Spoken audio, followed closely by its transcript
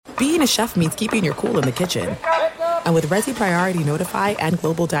being a chef means keeping your cool in the kitchen. And with Resi Priority Notify and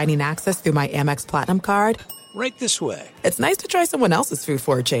Global Dining Access through my Amex Platinum card, right this way. It's nice to try someone else's food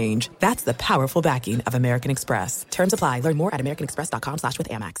for a change. That's the powerful backing of American Express. Terms apply. Learn more at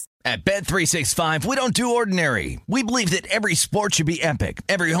americanexpress.com/withAmex. At Bet365, we don't do ordinary. We believe that every sport should be epic.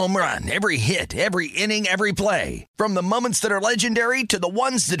 Every home run, every hit, every inning, every play. From the moments that are legendary to the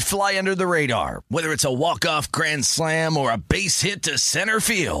ones that fly under the radar. Whether it's a walk-off grand slam or a base hit to center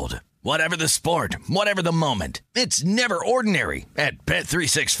field. Whatever the sport, whatever the moment, it's never ordinary at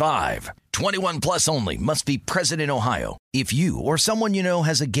Bet365. 21 plus only. Must be present in Ohio. If you or someone you know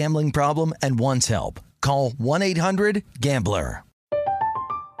has a gambling problem and wants help, call 1-800-GAMBLER.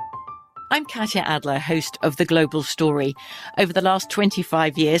 I'm Katya Adler, host of The Global Story. Over the last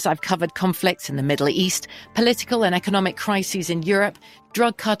 25 years, I've covered conflicts in the Middle East, political and economic crises in Europe,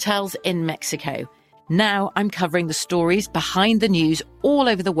 drug cartels in Mexico. Now I'm covering the stories behind the news all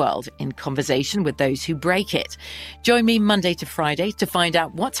over the world in conversation with those who break it. Join me Monday to Friday to find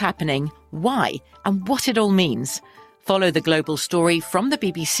out what's happening, why, and what it all means. Follow The Global Story from the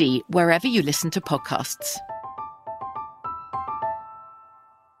BBC wherever you listen to podcasts.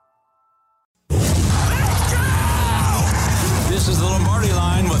 This is the Lombardi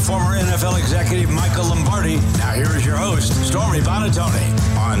Line with former NFL executive Michael Lombardi. Now here is your host, Stormy Buonantony,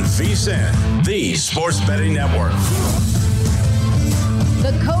 on VSiN, the Sports Betting Network.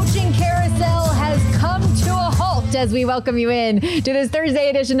 The coaching carousel has come to a halt as we welcome you in to this Thursday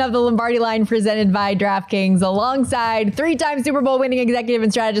edition of the Lombardi Line presented by DraftKings alongside three-time Super Bowl winning executive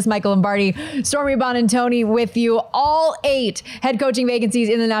and strategist Michael Lombardi, Stormy Buonantony with you. All 8 head coaching vacancies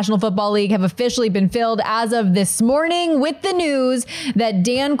in the National Football League have officially been filled as of this morning with the news that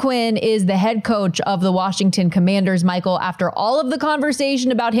Dan Quinn is the head coach of the Washington Commanders. Michael, after all of the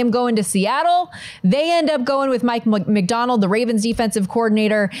conversation about him going to Seattle, they end up going with Mike McDonald, the Ravens defensive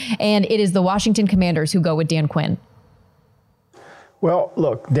coordinator, and it is the Washington Commanders who go with Dan Quinn. Well,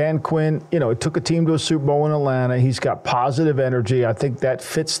 look, Dan Quinn, it took a team to a Super Bowl in Atlanta. He's got positive energy. I think that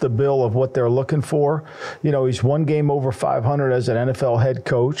fits the bill of what they're looking for. He's one game over 500 as an NFL head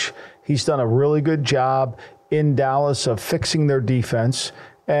coach. He's done a really good job in Dallas of fixing their defense.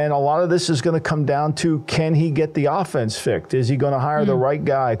 And a lot of this is going to come down to, can he get the offense fixed? Is he going to hire the right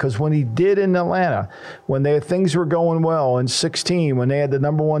guy? Because when he did in Atlanta, when things were going well in 2016, when they had the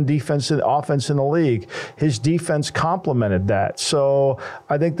number one offense in the league, his defense complemented that. So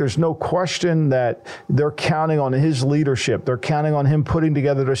I think there's no question that they're counting on his leadership. They're counting on him putting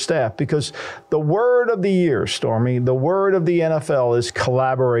together their staff, because the word of the year, Stormy, the word of the NFL is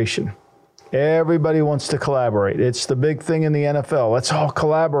collaboration. Everybody wants to collaborate. It's the big thing in the NFL. Let's all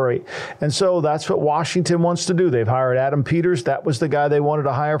collaborate. And so that's what Washington wants to do. They've hired Adam Peters. That was the guy they wanted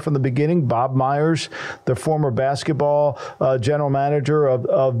to hire from the beginning. Bob Myers, the former basketball general manager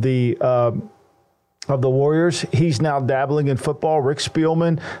of the Warriors. He's now dabbling in football. Rick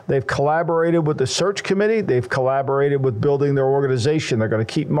Spielman. They've collaborated with the search committee. They've collaborated with building their organization. They're going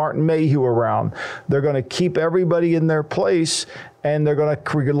to keep Martin Mayhew around. They're going to keep everybody in their place, and they're going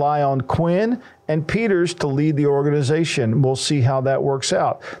to rely on Quinn and Peters to lead the organization. We'll see how that works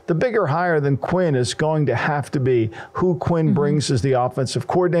out. The bigger hire than Quinn is going to have to be who Quinn brings as the offensive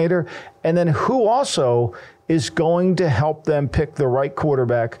coordinator, and then who also is going to help them pick the right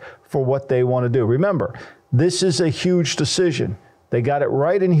quarterback for what they want to do. Remember, this is a huge decision. They got it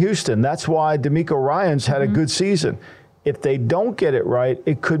right in Houston. That's why DeMeco Ryans had a good season. If they don't get it right,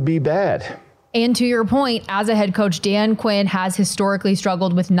 it could be bad. And to your point, as a head coach, Dan Quinn has historically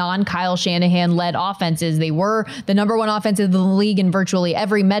struggled with non-Kyle Shanahan-led offenses. They were the number one offense in the league in virtually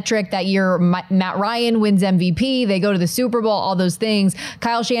every metric. That year, Matt Ryan wins MVP. They go to the Super Bowl, all those things.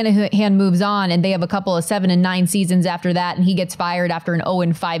 Kyle Shanahan moves on, and they have a couple of 7-9 seasons after that, and he gets fired after an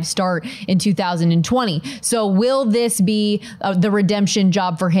 0-5 start in 2020. So will this be the redemption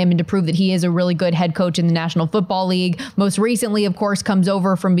job for him and to prove that he is a really good head coach in the National Football League? Most recently, of course, comes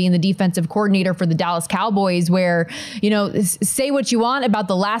over from being the defensive coordinator for the Dallas Cowboys, where, say what you want about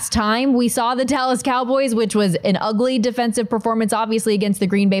the last time we saw the Dallas Cowboys, which was an ugly defensive performance, obviously, against the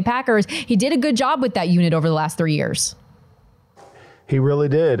Green Bay Packers. He did a good job with that unit over the last 3 years. He really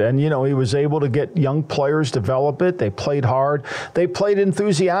did. And, he was able to get young players, develop it. They played hard. They played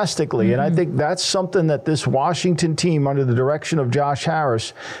enthusiastically. And I think that's something that this Washington team, under the direction of Josh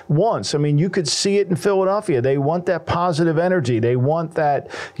Harris, wants. I mean, you could see it in Philadelphia. They want that positive energy. They want that,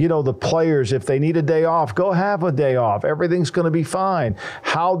 the players, if they need a day off, go have a day off. Everything's going to be fine.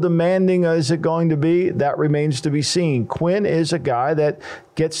 How demanding is it going to be? That remains to be seen. Quinn is a guy that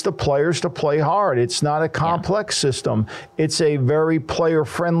gets the players to play hard. It's not a complex system. It's a very player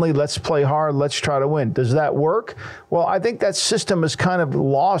friendly. Let's play hard. Let's try to win. Does that work? Well, I think that system is kind of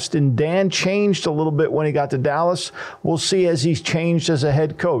lost, and Dan changed a little bit when he got to Dallas. We'll see as he's changed as a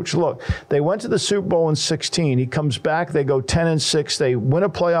head coach. Look, they went to the Super Bowl in 16. He comes back. They go 10-6. They win a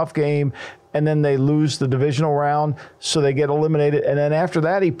playoff game, and then they lose the divisional round, so they get eliminated. And then after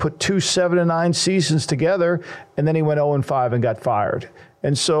that, he put 2 7-9 seasons together, and then he went 0-5 and got fired.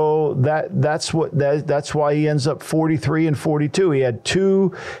 And so that's why he ends up 43 and 42. He had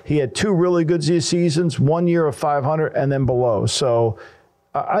two really good seasons, 1 year of 500, and then below. So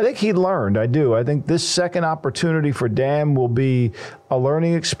I think he learned. I do. I think this second opportunity for Dan will be a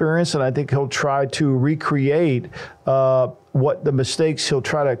learning experience, and I think he'll try to recreate what the mistakes, he'll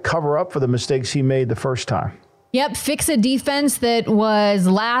try to cover up for the mistakes he made the first time. Yep, fix a defense that was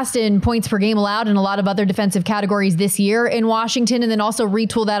last in points per game allowed in a lot of other defensive categories this year in Washington, and then also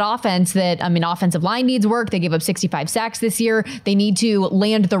retool that offense offensive line needs work. They gave up 65 sacks this year. They need to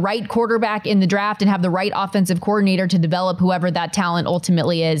land the right quarterback in the draft and have the right offensive coordinator to develop whoever that talent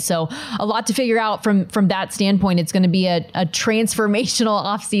ultimately is. So a lot to figure out from that standpoint. It's going to be a transformational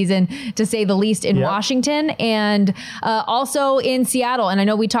offseason, to say the least, in Washington and also in Seattle. And I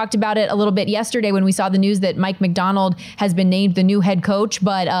know we talked about it a little bit yesterday when we saw the news that Mike McDonald has been named the new head coach,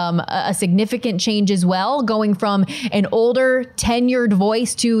 but a significant change as well, going from an older, tenured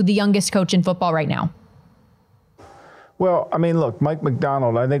voice to the youngest coach in football right now. Well, I mean, look, Mike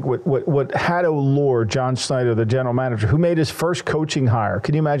McDonald, I think what had to allure John Schneider, the general manager, who made his first coaching hire.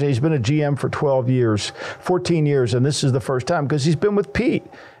 Can you imagine? He's been a GM for 14 years, and this is the first time because he's been with Pete.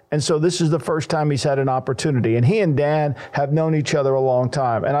 And so this is the first time he's had an opportunity. And he and Dan have known each other a long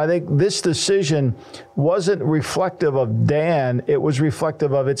time. And I think this decision wasn't reflective of Dan. It was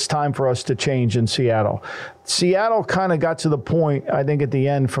reflective of it's time for us to change in Seattle. Seattle kind of got to the point, I think, at the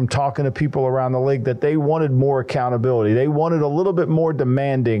end from talking to people around the league that they wanted more accountability. They wanted a little bit more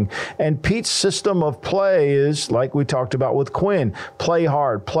demanding. And Pete's system of play is, like we talked about with Quinn, play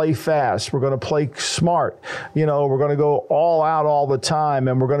hard, play fast. We're going to play smart. We're going to go all out all the time,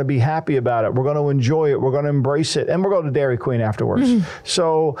 and we're going to be happy about it. We're going to enjoy it. We're going to embrace it. And we're going to Dairy Queen afterwards. Mm-hmm.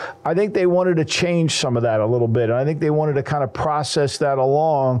 So I think they wanted to change some of that a little bit. And I think they wanted to kind of process that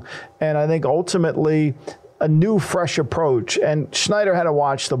along. And I think ultimately a new, fresh approach. And Schneider had to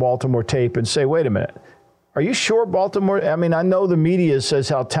watch the Baltimore tape and say, wait a minute, are you sure Baltimore? I mean, I know the media says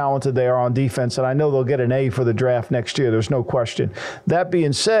how talented they are on defense, and I know they'll get an A for the draft next year. There's no question. That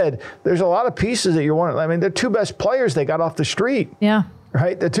being said, there's a lot of pieces that you want. I mean, they're two best players they got off the street. Yeah.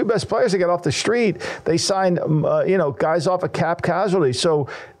 Right? The two best players that got off the street, they signed, guys off a cap casualty. So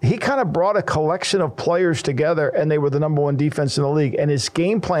he kind of brought a collection of players together, and they were the number one defense in the league. And his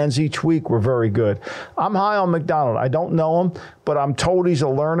game plans each week were very good. I'm high on McDonald. I don't know him, but I'm told he's a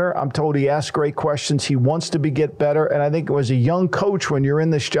learner. I'm told he asks great questions. He wants to get better. And I think as a young coach, when you're in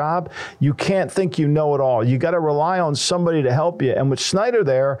this job, you can't think you know it all. You got to rely on somebody to help you. And with Schneider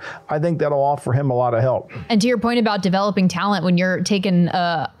there, I think that'll offer him a lot of help. And to your point about developing talent, when you're taking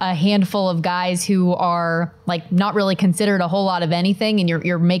a handful of guys who are like not really considered a whole lot of anything, and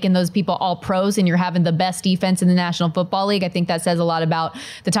you're making those people all pros, and you're having the best defense in the National Football League, I think that says a lot about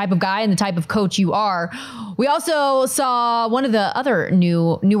the type of guy and the type of coach you are. We also saw one of the other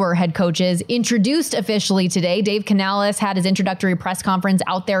newer head coaches introduced officially today. Dave Canales had his introductory press conference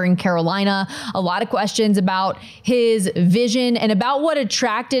out there in Carolina. A lot of questions about his vision and about what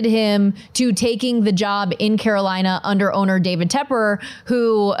attracted him to taking the job in Carolina under owner David Tepper,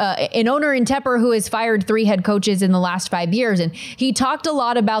 an owner in Tepper who has fired 3 head coaches in the last 5 years. And he talked a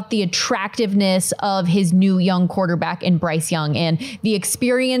lot about the attractiveness of his new young quarterback in Bryce Young and the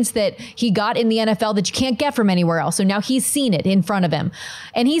experience that he got in the NFL that you can't get from anywhere else. So now he's seen it in front of him,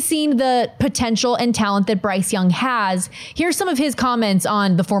 and he's seen the potential and talent that Bryce Young has. Here's some of his comments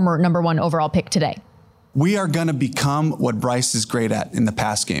on the former number 1 overall pick today. We are going to become what Bryce is great at in the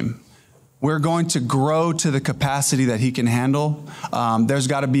pass game. We're going to grow to the capacity that he can handle. There's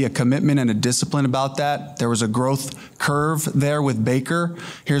got to be a commitment and a discipline about that. There was a growth curve there with Baker.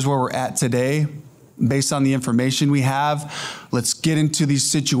 Here's where we're at today. Based on the information we have, let's get into these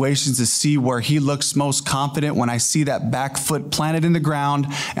situations to see where he looks most confident. When I see that back foot planted in the ground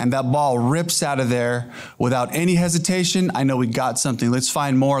and that ball rips out of there without any hesitation, I know we got something. Let's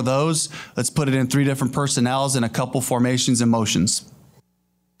find more of those. Let's put it in 3 different personnels and a couple formations and motions.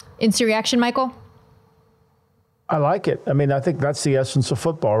 Instant reaction, Michael? I like it. I mean, I think that's the essence of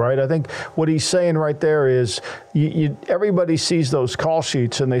football, right? I think what he's saying right there is everybody sees those call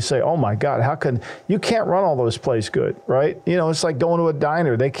sheets and they say, oh, my God, you can't run all those plays good, right? It's like going to a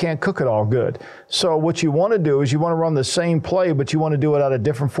diner. They can't cook it all good. So what you want to do is you want to run the same play, but you want to do it out of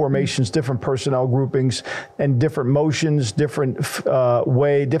different formations, different personnel groupings, and different motions, different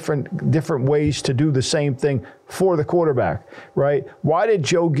ways to do the same thing for the quarterback, right? Why did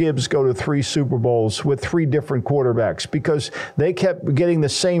Joe Gibbs go to 3 Super Bowls with 3 different quarterbacks? Because they kept getting the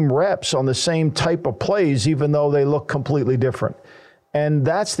same reps on the same type of plays, even though they look completely different. And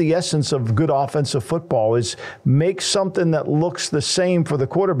that's the essence of good offensive football, is make something that looks the same for the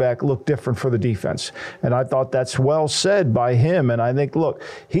quarterback look different for the defense. And I thought that's well said by him. And I think, look,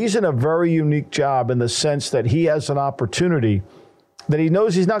 he's in a very unique job in the sense that he has an opportunity that he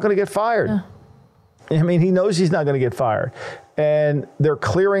knows he's not going to get fired. Yeah. I mean, he knows he's not going to get fired. And they're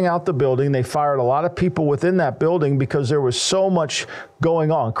clearing out the building. They fired a lot of people within that building because there was so much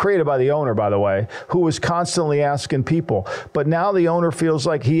going on, created by the owner, by the way, who was constantly asking people. But now the owner feels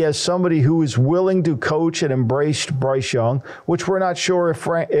like he has somebody who is willing to coach and embrace Bryce Young, which we're not sure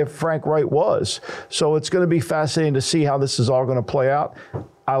if Frank Wright was. So it's going to be fascinating to see how this is all going to play out.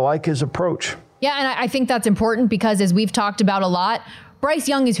 I like his approach. Yeah, and I think that's important because, as we've talked about a lot, Bryce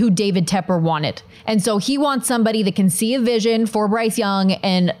Young is who David Tepper wanted. And so he wants somebody that can see a vision for Bryce Young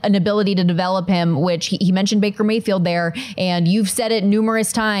and an ability to develop him, which he mentioned Baker Mayfield there. And you've said it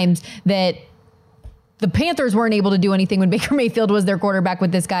numerous times that the Panthers weren't able to do anything when Baker Mayfield was their quarterback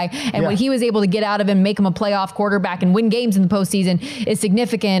with this guy. And what he was able to get out of him, make him a playoff quarterback and win games in the postseason is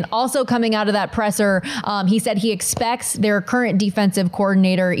significant. Also coming out of that presser, he said he expects their current defensive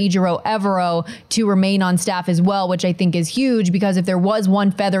coordinator, Ejiro Evero, to remain on staff as well, which I think is huge because if there was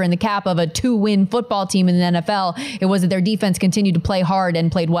one feather in the cap of a 2-win football team in the NFL, it was that their defense continued to play hard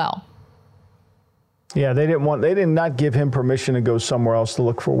and played well. Yeah, they did not give him permission to go somewhere else to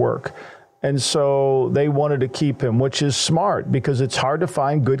look for work. And so they wanted to keep him, which is smart because it's hard to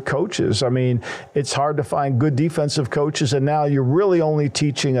find good coaches. I mean, it's hard to find good defensive coaches, and now you're really only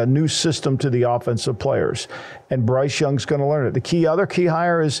teaching a new system to the offensive players. And Bryce Young's going to learn it. The other key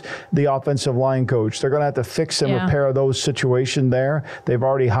hire is the offensive line coach. They're going to have to fix and repair those situations there. They've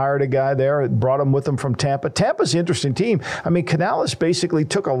already hired a guy there, brought him with them from Tampa. Tampa's an interesting team. I mean, Canales basically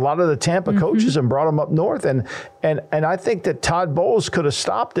took a lot of the Tampa coaches and brought them up north. And I think that Todd Bowles could have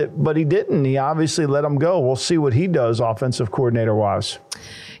stopped it, but he didn't. He obviously let him go. We'll see what he does offensive coordinator-wise.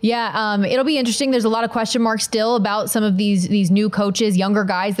 Yeah, it'll be interesting. There's a lot of question marks still about some of these new coaches, younger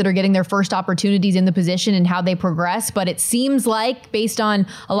guys that are getting their first opportunities in the position and how they progress. But it seems like, based on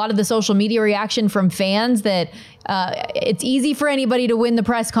a lot of the social media reaction from fans, that it's easy for anybody to win the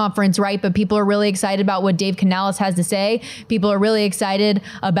press conference, right? But people are really excited about what Dave Canales has to say. People are really excited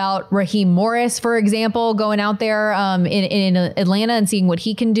about Raheem Morris, for example, going out there in Atlanta and seeing what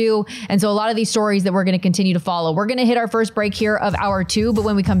he can do. And so a lot of these stories that we're going to continue to follow. We're going to hit our first break here of hour 2. But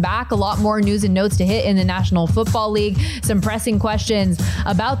when we come back, a lot more news and notes to hit in the National Football League. Some pressing questions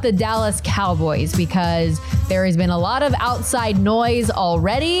about the Dallas Cowboys, because there has been a lot of outside noise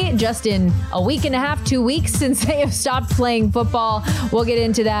already just in a week and a half, 2 weeks since they have stopped playing football. We'll get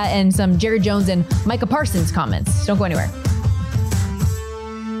into that and some Jerry Jones and Micah Parsons comments. Don't go anywhere.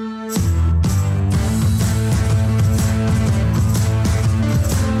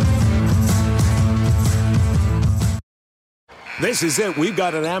 This is it. We've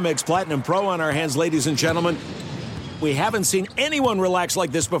got an Amex Platinum Pro on our hands, ladies and gentlemen. We haven't seen anyone relax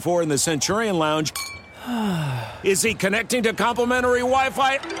like this before in the Centurion Lounge. Is he connecting to complimentary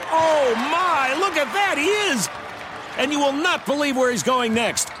Wi-Fi? Oh, my! Look at that! He is! And you will not believe where he's going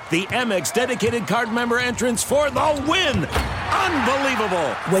next. The Amex dedicated card member entrance for the win! Unbelievable!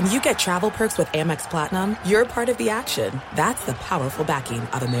 When you get travel perks with Amex Platinum, you're part of the action. That's the powerful backing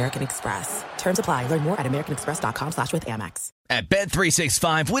of American Express. Terms apply. Learn more at americanexpress.com/withAmex. At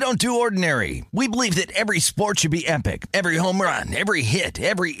Bet365, we don't do ordinary. We believe that every sport should be epic. Every home run, every hit,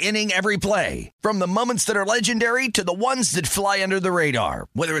 every inning, every play. From the moments that are legendary to the ones that fly under the radar.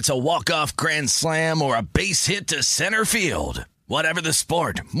 Whether it's a walk-off grand slam or a base hit to center field. Whatever the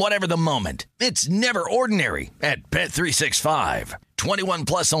sport, whatever the moment, it's never ordinary at Bet365. 21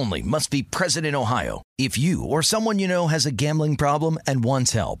 plus only. Must be present in Ohio. If you or someone you know has a gambling problem and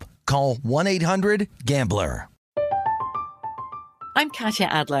wants help, call 1-800-GAMBLER. I'm Katya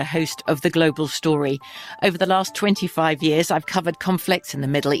Adler, host of The Global Story. Over the last 25 years, I've covered conflicts in the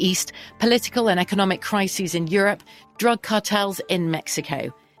Middle East, political and economic crises in Europe, drug cartels in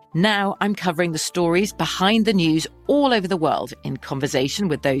Mexico. Now I'm covering the stories behind the news all over the world in conversation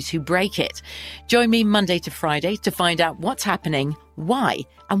with those who break it. Join me Monday to Friday to find out what's happening, why,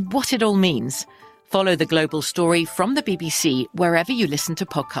 and what it all means. Follow The Global Story from the BBC wherever you listen to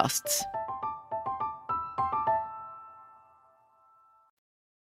podcasts.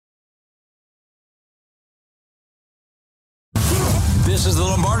 This is the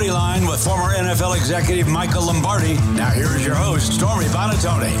Lombardi Line with former NFL executive Michael Lombardi. Now here is your host, Stormy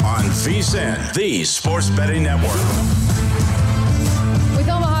Buonantony, on VSiN, the Sports Betting Network. With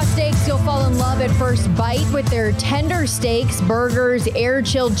Omaha Steaks, you'll fall in love at first bite with their tender steaks, burgers,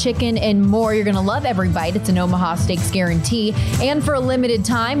 air-chilled chicken, and more. You're going to love every bite. It's an Omaha Steaks guarantee. And for a limited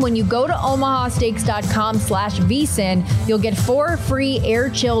time, when you go to omahasteaks.com/VSiN, you'll get 4 free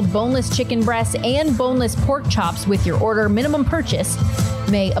air-chilled boneless chicken breasts and boneless pork chops with your order. Minimum purchase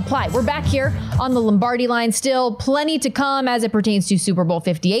may apply. We're back here on the Lombardi Line. Still plenty to come as it pertains to Super Bowl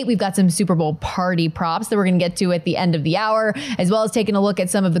 58. We've got some Super Bowl party props that we're going to get to at the end of the hour, as well as taking a look at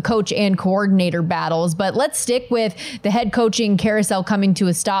some of the coach and coordinator battles. But let's stick with the head coaching carousel coming to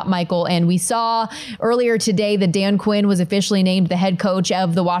a stop, Michael. And we saw earlier today that Dan Quinn was officially named the head coach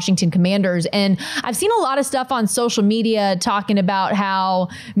of the Washington Commanders. And I've seen a lot of stuff on social media talking about how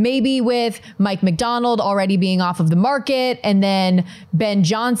maybe with Mike Macdonald already being off of the market and then Ben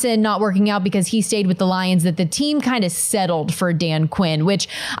Johnson not working out because he stayed with the Lions, that the team kind of settled for Dan Quinn, which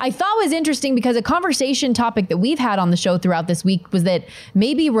I thought was interesting because a conversation topic that we've had on the show throughout this week was that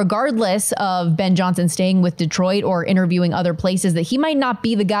maybe regardless of Ben Johnson staying with Detroit or interviewing other places, that he might not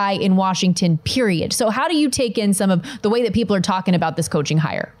be the guy in Washington, period. So how do you take in some of the way that people are talking about this coaching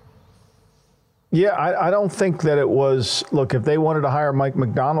hire? Yeah, I don't think that it was, look, if they wanted to hire Mike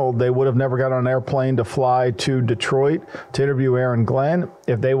Macdonald, they would have never got on an airplane to fly to Detroit to interview Aaron Glenn.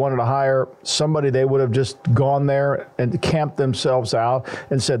 If they wanted to hire somebody, they would have just gone there and camped themselves out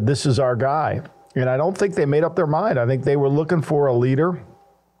and said, this is our guy. And I don't think they made up their mind. I think they were looking for a leader,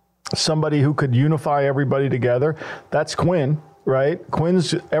 somebody who could unify everybody together. That's Quinn, right?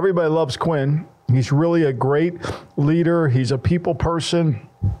 Everybody loves Quinn. He's really a great leader. He's a people person.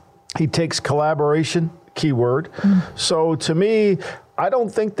 He takes collaboration, keyword. So to me, I don't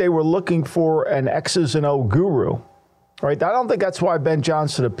think they were looking for an X's and O guru, right? I don't think that's why Ben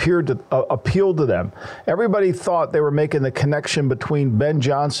Johnson appealed to them. Everybody thought they were making the connection between Ben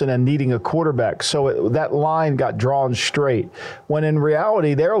Johnson and needing a quarterback. So that line got drawn straight. When in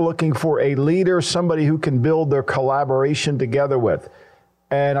reality, they're looking for a leader, somebody who can build their collaboration together with.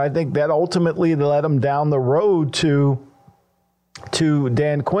 And I think that ultimately led them down the road to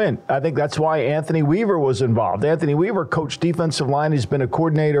Dan Quinn. I think that's why Anthony Weaver was involved. Anthony Weaver coached defensive line. He's been a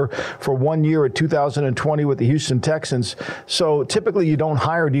coordinator for 1 year at 2020 with the Houston Texans. So typically you don't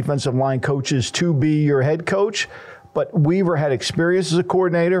hire defensive line coaches to be your head coach, but Weaver had experience as a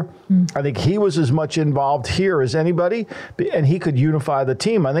coordinator. I think he was as much involved here as anybody, and he could unify the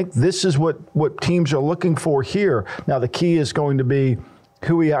team. I think this is what teams are looking for here. Now the key is going to be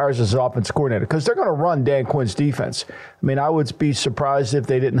who he hires as an offense coordinator, because they're going to run Dan Quinn's defense. I mean, I would be surprised if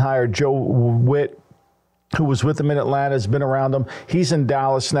they didn't hire Joe Witt, who was with them in Atlanta, has been around them. He's in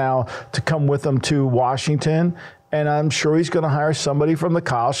Dallas now, to come with them to Washington. And I'm sure he's going to hire somebody from the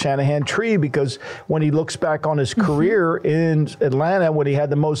Kyle Shanahan tree, because when he looks back on his career in Atlanta, when he had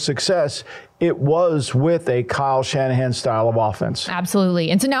the most success, it was with a Kyle Shanahan style of offense.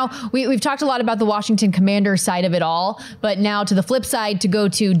 Absolutely. And so now we've talked a lot about the Washington Commanders side of it all, but now to the flip side, to go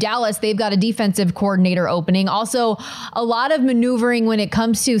to Dallas, they've got a defensive coordinator opening. Also, a lot of maneuvering when it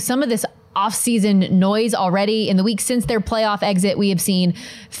comes to some of this off-season noise already. In the week since their playoff exit, we have seen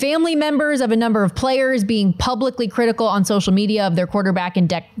family members of a number of players being publicly critical on social media of their quarterback, and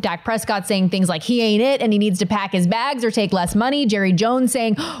Dak Prescott saying things like he ain't it and he needs to pack his bags or take less money. Jerry Jones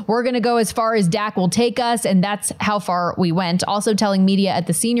saying we're going to go as far as Dak will take us, and that's how far we went. Also telling media at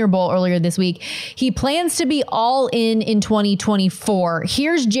the Senior Bowl earlier this week, he plans to be all in 2024.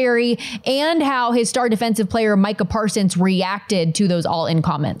 Here's Jerry and how his star defensive player Micah Parsons reacted to those all-in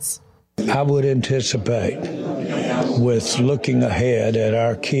comments. I would anticipate, with looking ahead at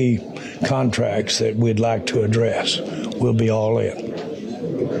our key contracts that we'd like to address, we'll be all in.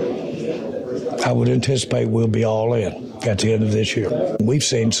 I would anticipate we'll be all in at the end of this year. We've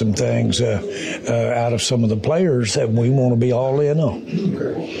seen some things out of some of the players that we want to be all in on.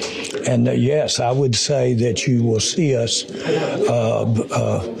 And yes, I would say that you will see us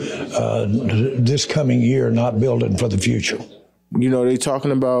this coming year not building for the future. You know, they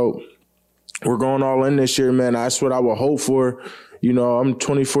talking about we're going all in this year, man. That's what I would hope for. You know, I'm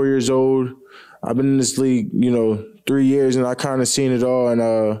 24 years old. I've been in this league, 3 years, and I kind of seen it all. And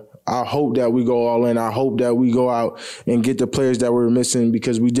I hope that we go all in. I hope that we go out and get the players that we're missing,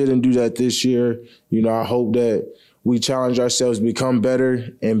 because we didn't do that this year. I hope that we challenge ourselves, become better,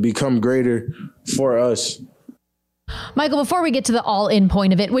 and become greater for us. Michael, before we get to the all-in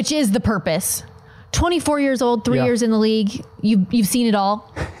point of it, which is the purpose, 24 years old, 3 years in the league. You've seen it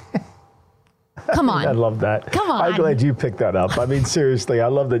all. Come on. I love that. Come on. I'm glad you picked that up. I mean, seriously, I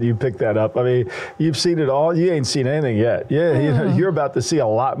love that you picked that up. I mean, you've seen it all. You ain't seen anything yet. Yeah, you're about to see a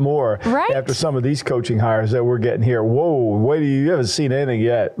lot more after some of these coaching hires that we're getting here. Whoa, wait till you haven't seen anything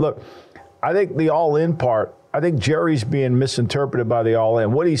yet. Look, I think the all-in part, I think Jerry's being misinterpreted by the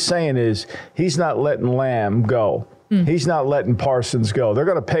all-in. What he's saying is he's not letting Lamb go. He's not letting Parsons go. They're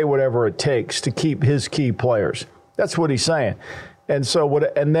going to pay whatever it takes to keep his key players. That's what he's saying. And so,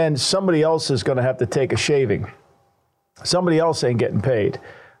 and then somebody else is going to have to take a shaving. Somebody else ain't getting paid.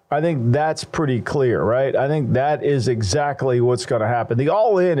 I think that's pretty clear, right? I think that is exactly what's going to happen. The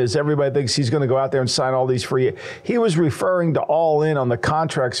all-in is everybody thinks he's going to go out there and sign all these free. He was referring to all-in on the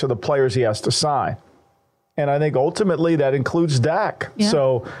contracts for the players he has to sign. And I think ultimately that includes Dak. Yeah.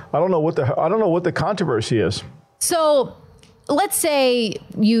 So I don't know what the controversy is. So let's say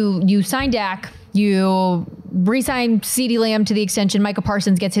you sign Dak, you re-sign CeeDee Lamb to the extension, Micah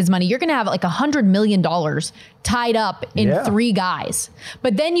Parsons gets his money. You're going to have like $100 million tied up in 3 guys.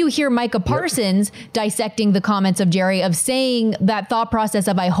 But then you hear Micah Parsons dissecting the comments of Jerry, of saying that thought process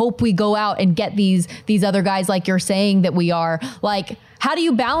of, I hope we go out and get these other guys like you're saying that we are. Like, how do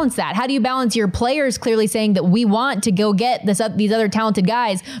you balance that? How do you balance your players clearly saying that we want to go get these other talented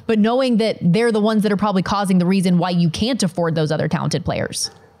guys, but knowing that they're the ones that are probably causing the reason why you can't afford those other talented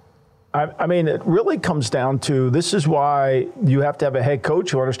players? I mean, it really comes down to, this is why you have to have a head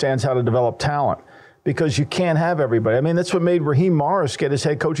coach who understands how to develop talent, because you can't have everybody. I mean, that's what made Raheem Morris get his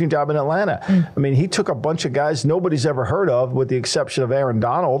head coaching job in Atlanta. I mean, he took a bunch of guys nobody's ever heard of, with the exception of Aaron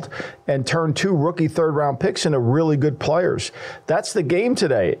Donald, and turned 2 rookie third-round picks into really good players. That's the game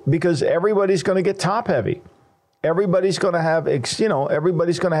today, because everybody's going to get top-heavy. Everybody's going to have,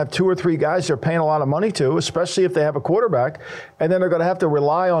 everybody's going to have 2 or 3 guys they're paying a lot of money to, especially if they have a quarterback, and then they're going to have to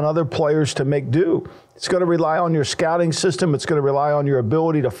rely on other players to make do. It's going to rely on your scouting system. It's going to rely on your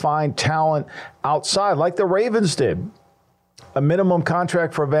ability to find talent outside, like the Ravens did. A minimum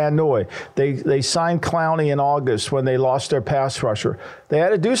contract for Van Noy. They signed Clowney in August when they lost their pass rusher. They had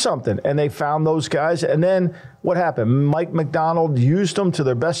to do something, and they found those guys. And then what happened? Mike McDonald used them to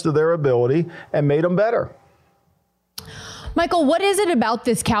the best of their ability and made them better. Michael, what is it about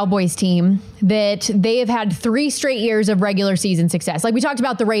this Cowboys team that they have had 3 straight years of regular season success? Like we talked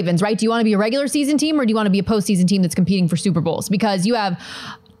about the Ravens, right? Do you want to be a regular season team, or do you want to be a postseason team that's competing for Super Bowls? Because you have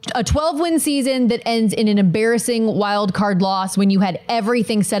a 12-win season that ends in an embarrassing wild card loss when you had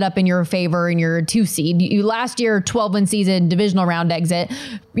everything set up in your favor in your 2 seed. You last year, 12-win season, divisional round exit.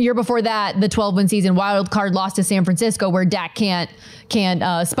 Year before that, the 12-win season wild card loss to San Francisco, where Dak can't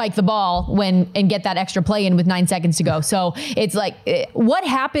spike the ball and get that extra play in with 9 seconds to go. So it's like, what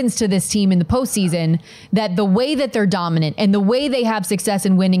happens to this team in the postseason that the way that they're dominant and the way they have success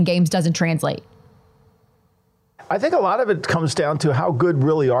in winning games doesn't translate? I think a lot of it comes down to how good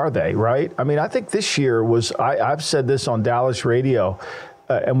really are they, right? I mean, I think this year was, I've said this on Dallas radio,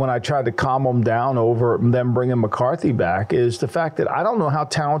 and when I tried to calm them down over them bringing McCarthy back, is the fact that I don't know how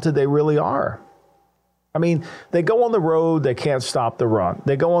talented they really are. I mean, they go on the road, they can't stop the run.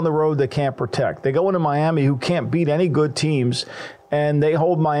 They go on the road, they can't protect. They go into Miami, who can't beat any good teams, and they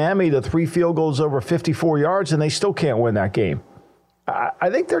hold Miami to 3 field goals over 54 yards, and they still can't win that game. I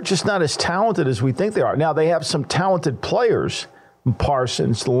think they're just not as talented as we think they are. Now, they have some talented players,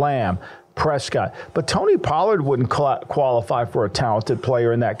 Parsons, Lamb, Prescott, but Tony Pollard wouldn't qualify for a talented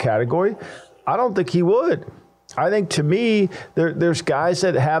player in that category. I don't think he would. I think, to me, there's guys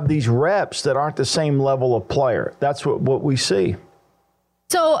that have these reps that aren't the same level of player. That's what we see.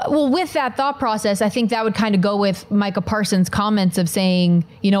 So, well, with that thought process, I think that would kind of go with Micah Parsons' comments of saying,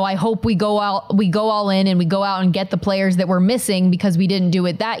 I hope we go all in and we go out and get the players that we're missing because we didn't do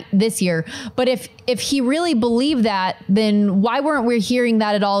it this year. But if he really believed that, then why weren't we hearing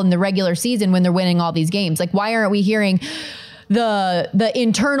that at all in the regular season when they're winning all these games? Like, why aren't we hearing the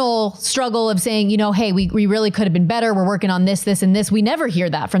internal struggle of saying, hey, we really could have been better. We're working on this, and this. We never hear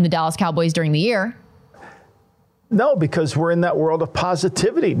that from the Dallas Cowboys during the year. No, because we're in that world of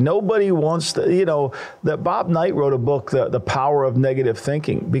positivity. Nobody wants to, that Bob Knight wrote a book, The Power of Negative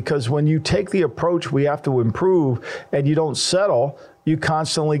Thinking, because when you take the approach, we have to improve, and you don't settle, you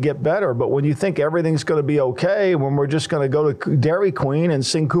constantly get better. But when you think everything's going to be okay, when we're just going to go to Dairy Queen and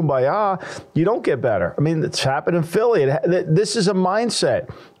sing Kumbaya, you don't get better. I mean, it's happened in Philly. This is a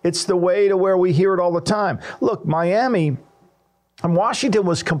mindset. It's the way to where we hear it all the time. Look, Miami and Washington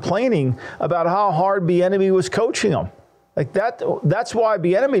was complaining about how hard Bieniemy was coaching them. Like that's why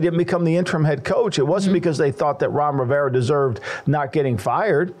Bieniemy didn't become the interim head coach. It wasn't because they thought that Ron Rivera deserved not getting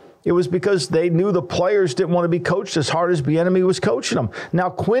fired. It was because they knew the players didn't want to be coached as hard as Bieniemy was coaching them. Now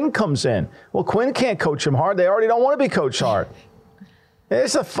Quinn comes in. Well, Quinn can't coach them hard. They already don't want to be coached hard.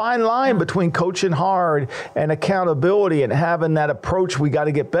 There's a fine line between coaching hard and accountability and having that approach. We got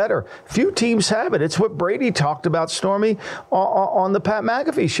to get better. Few teams have it. It's what Brady talked about, Stormy, on the Pat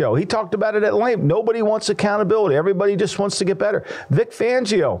McAfee show. He talked about it at length. Nobody wants accountability. Everybody just wants to get better. Vic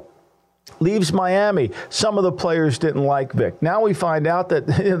Fangio leaves Miami. Some of the players didn't like Vic. Now we find out that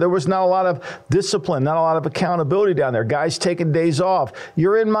there was not a lot of discipline, not a lot of accountability down there. Guys taking days off.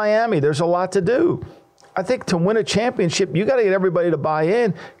 You're in Miami. There's a lot to do. I think to win a championship, you got to get everybody to buy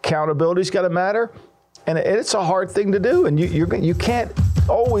in. Accountability's got to matter, and it's a hard thing to do. And you can't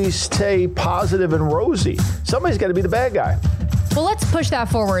always stay positive and rosy. Somebody's got to be the bad guy. Well, let's push that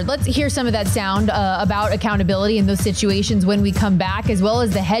forward. Let's hear some of that sound about accountability in those situations when we come back, as well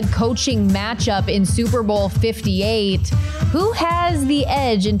as the head coaching matchup in Super Bowl 58. Who has the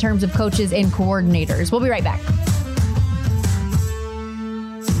edge in terms of coaches and coordinators? We'll be right back.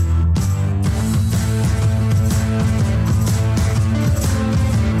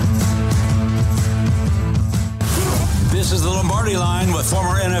 This is the Lombardi Line with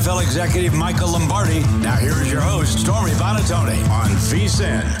former NFL executive Michael Lombardi. Now here is your host, Stormy Bonatoni, on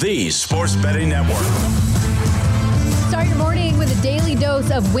VSiN, the Sports Betting Network. Start your morning with a daily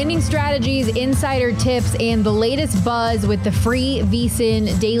dose of winning strategies, insider tips, and the latest buzz with the free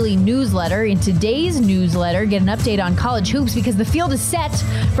VSiN daily newsletter. In today's newsletter, get an update on college hoops because the field is set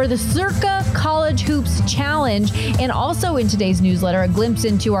for the Circa College Hoops Challenge. And also in today's newsletter, a glimpse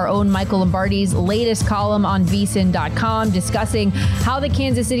into our own Michael Lombardi's latest column on vsin.com discussing how the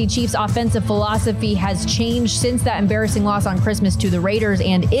Kansas City Chiefs offensive philosophy has changed since that embarrassing loss on Christmas to the Raiders,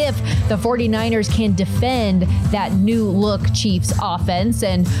 and if the 49ers can defend that new look Chiefs offense.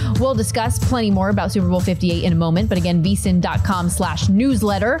 And we'll discuss plenty more about Super Bowl 58 in a moment. But again,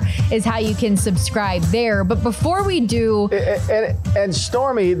 vsin.com/newsletter is how you can subscribe there. But before we do... And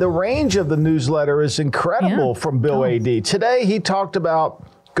Stormy, the range of the newsletter is incredible from Bill A.D. Today, he talked about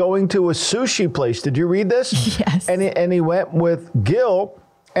going to a sushi place. Did you read this? Yes. And he went with Gil,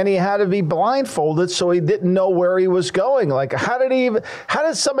 and he had to be blindfolded, so he didn't know where he was going. Like, how did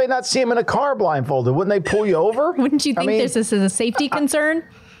somebody not see him in a car blindfolded? Wouldn't they pull you over? Wouldn't you think this is a safety concern?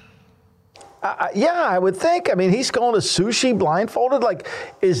 Yeah, I would think. I mean, he's going to sushi blindfolded. Like,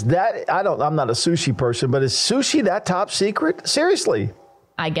 is that, I'm not a sushi person, but is sushi that top secret? Seriously.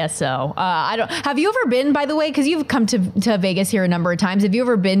 I guess so. Have you ever been, by the way, because you've come to Vegas here a number of times, have you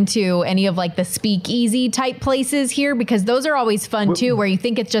ever been to any of like the speakeasy type places here? Because those are always fun too, where you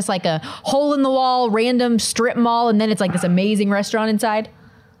think it's just like a hole in the wall, random strip mall, and then it's like this amazing restaurant inside.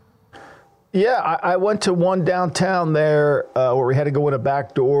 Yeah, I went to one downtown there where we had to go in a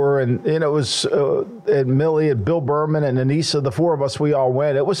back door, and it was and Millie and Bill Berman and Anissa, the four of us, we all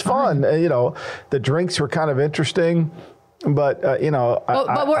went. It was fun. The drinks were kind of interesting. But, but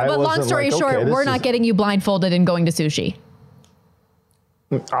long story short, we're not getting you blindfolded and going to sushi.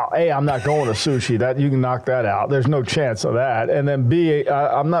 A, I'm not going to sushi. That you can knock that out. There's no chance of that. And then B,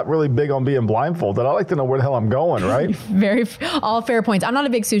 I'm not really big on being blindfolded. I like to know where the hell I'm going, right? All fair points. I'm not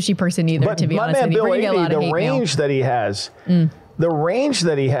a big sushi person either, to be honest with you. Bill Ady, the range that he has. The range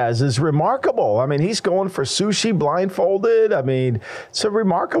that he has is remarkable. I mean, he's going for sushi blindfolded. I mean, it's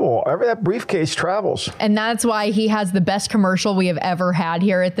remarkable. That briefcase travels. And that's why he has the best commercial we have ever had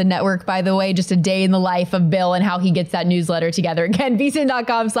here at the network, by the way. Just a day in the life of Bill and how he gets that newsletter together. Again,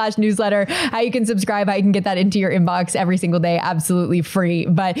 vsin.com/newsletter, how you can subscribe, how you can get that into your inbox every single day, absolutely free.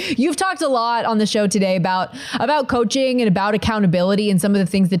 But you've talked a lot on the show today about coaching and about accountability and some of the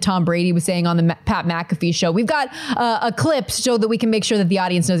things that Tom Brady was saying on the Pat McAfee show. We've got a clip so that we can make sure that the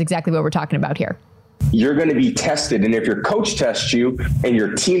audience knows exactly what we're talking about here. You're going to be tested. And if your coach tests you and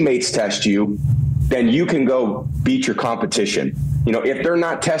your teammates test you, then you can go beat your competition. If they're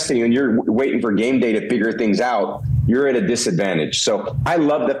not testing you and you're waiting for game day to figure things out, you're at a disadvantage. So I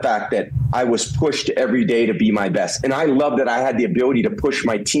love the fact that I was pushed every day to be my best. And I love that I had the ability to push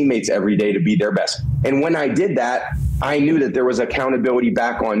my teammates every day to be their best. And when I did that, I knew that there was accountability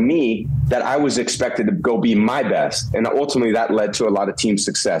back on me, that I was expected to go be my best. And ultimately that led to a lot of team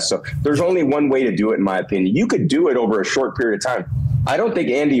success. So there's only one way to do it, in my opinion. You could do it over a short period of time. I don't think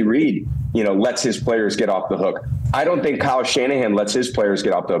Andy Reid, lets his players get off the hook. I don't think Kyle Shanahan lets his players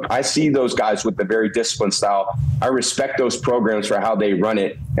get off the hook. I see those guys with the very disciplined style. I respect those programs for how they run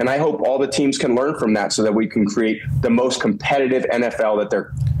it. And I hope all the teams can learn from that so that we can create the most competitive NFL that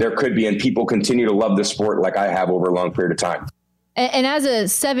there could be, and people continue to love the sport like I have over a long period of time. And as a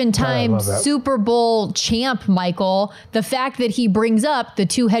 7-time Super Bowl champ, Michael, the fact that he brings up the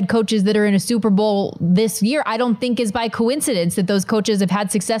 2 head coaches that are in a Super Bowl this year, I don't think is by coincidence that those coaches have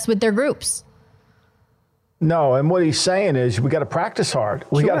had success with their groups. No, and what he's saying is we got to practice hard.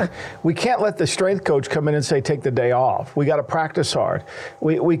 We can't let the strength coach come in and say take the day off. We got to practice hard.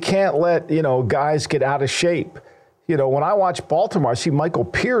 We can't let, guys get out of shape. When I watch Baltimore, I see Michael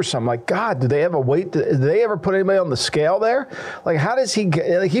Pierce. I'm like, God, do they have a weight? Do they ever put anybody on the scale there? Like, how does he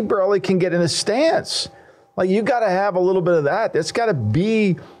get? He barely can get in his stance. Like, you got to have a little bit of that. It's got to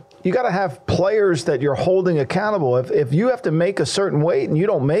be. You got to have players that you're holding accountable. If you have to make a certain weight and you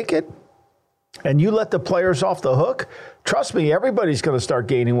don't make it, and you let the players off the hook, trust me, everybody's going to start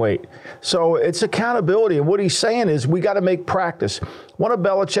gaining weight. So it's accountability. And what he's saying is we got to make practice. One of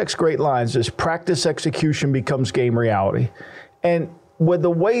Belichick's great lines is practice execution becomes game reality. And with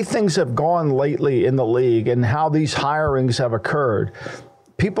the way things have gone lately in the league and how these hirings have occurred,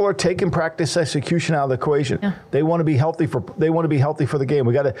 people are taking practice execution out of the equation. Yeah. They want to be healthy for the game.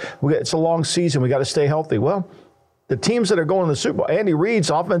 It's a long season. We got to stay healthy. Well, the teams that are going to the Super Bowl, Andy Reid's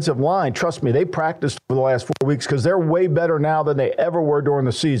offensive line, trust me, they practiced for the last 4 weeks because they're way better now than they ever were during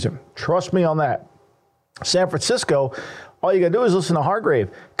the season. Trust me on that. San Francisco, all you got to do is listen to Hargrave.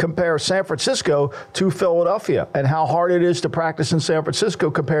 Compare San Francisco to Philadelphia and how hard it is to practice in San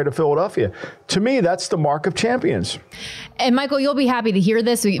Francisco compared to Philadelphia. To me, that's the mark of champions. And Michael, you'll be happy to hear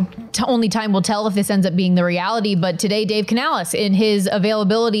this. Only time will tell if this ends up being the reality. But today, Dave Canales, in his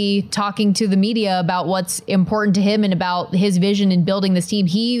availability, talking to the media about what's important to him and about his vision in building this team,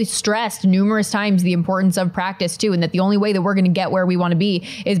 he stressed numerous times the importance of practice too, and that the only way that we're going to get where we want to be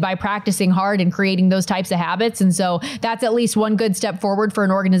is by practicing hard and creating those types of habits. And so that's at least one good step forward for an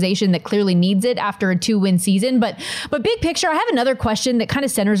organization that clearly needs it after a 2-win season. But big picture, I have another question that kind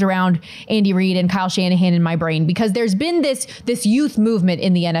of centers around Andy Reid and Kyle Shanahan in my brain, because there's been this youth movement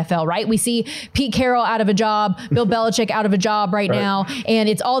in the NFL, right? We see Pete Carroll out of a job, Bill Belichick out of a job right now, and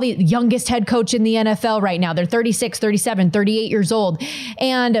it's all the youngest head coach in the NFL right now. They're 36, 37, 38 years old.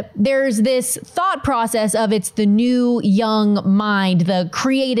 And there's this thought process of it's the new young mind, the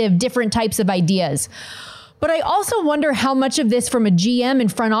creative, different types of ideas. But I also wonder how much of this from a GM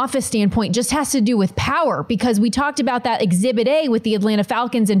and front office standpoint just has to do with power, because we talked about that Exhibit A with the Atlanta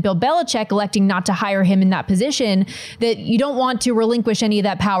Falcons and Bill Belichick electing not to hire him in that position, that you don't want to relinquish any of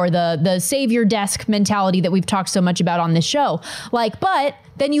that power, the savior desk mentality that we've talked so much about on this show. But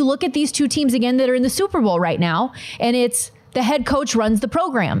then you look at these two teams again that are in the Super Bowl right now, and it's the head coach runs the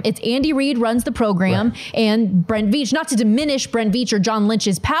program. It's Andy Reid runs the program, and Brent Veach, not to diminish Brent Veach or John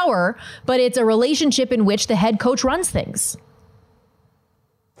Lynch's power, but it's a relationship in which the head coach runs things.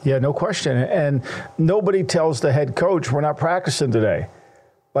 Yeah, no question. And nobody tells the head coach, we're not practicing today.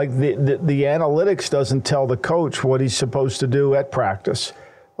 Like the analytics doesn't tell the coach what he's supposed to do at practice.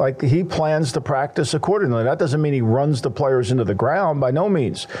 Like, he plans to practice accordingly. That doesn't mean he runs the players into the ground, by no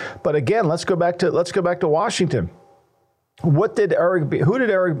means. But again, let's go back to Washington. Who did Eric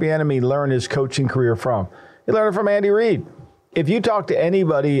Bieniemy learn his coaching career from? He learned it from Andy Reid. If you talk to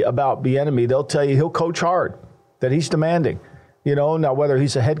anybody about Bieniemy, they'll tell you he'll coach hard, that he's demanding. Now whether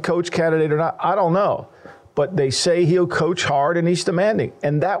he's a head coach candidate or not, I don't know. But they say he'll coach hard and he's demanding.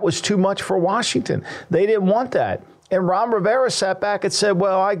 And that was too much for Washington. They didn't want that. And Ron Rivera sat back and said,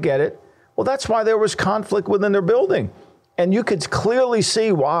 well, I get it. Well, that's why there was conflict within their building. And you could clearly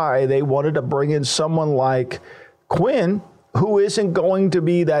see why they wanted to bring in someone like Quinn, who isn't going to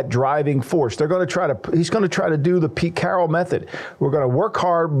be that driving force. He's going to try to do the Pete Carroll method. We're going to work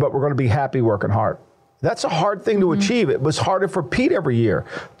hard, but we're going to be happy working hard. That's a hard thing to achieve. It was harder for Pete every year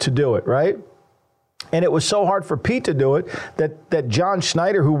to do it, right? And it was so hard for Pete to do it that John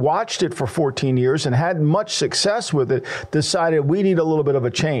Schneider, who watched it for 14 years and had much success with it, decided we need a little bit of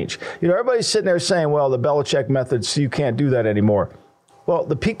a change. Everybody's sitting there saying, well, the Belichick methods, you can't do that anymore. Well,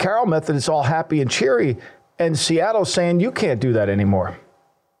 the Pete Carroll method is all happy and cheery. And Seattle's saying you can't do that anymore.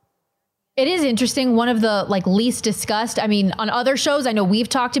 It is interesting. One of the least discussed, on other shows, I know we've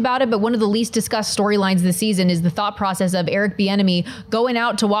talked about it, but one of the least discussed storylines this season is the thought process of Eric Bieniemy going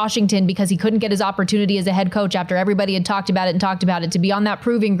out to Washington because he couldn't get his opportunity as a head coach after everybody had talked about it to be on that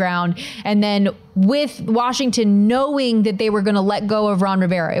proving ground. And then with Washington knowing that they were going to let go of Ron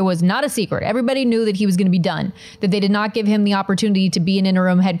Rivera, it was not a secret. Everybody knew that he was going to be done, that they did not give him the opportunity to be an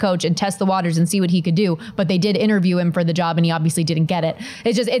interim head coach and test the waters and see what he could do. But they did interview him for the job, and he obviously didn't get it.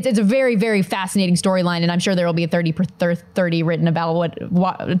 It's a very, very fascinating storyline, and I'm sure there will be a 30 written about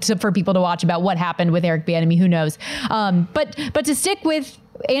for people to watch about what happened with Eric Bieniemy. Who knows? But to stick with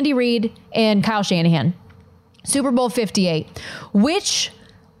Andy Reid and Kyle Shanahan, Super Bowl 58, which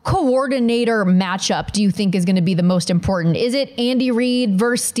coordinator matchup do you think is going to be the most important? Is it Andy Reid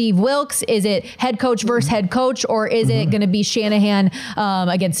versus Steve Wilks? Is it head coach versus head coach? Or is it going to be Shanahan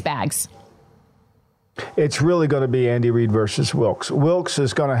against Spags? It's really going to be Andy Reid versus Wilks. Wilks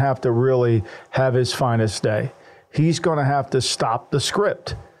is going to have to really have his finest day. He's going to have to stop the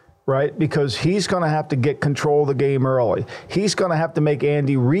script, right? Because he's going to have to get control of the game early. He's going to have to make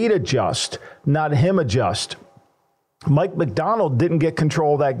Andy Reid adjust, not him adjust. Mike McDonald didn't get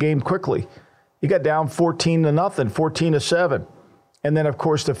control of that game quickly. He got down 14-0, 14-7. And then, of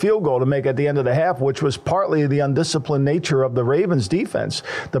course, the field goal to make at the end of the half, which was partly the undisciplined nature of the Ravens defense.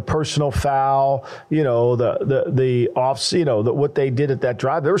 The personal foul, the offs, what they did at that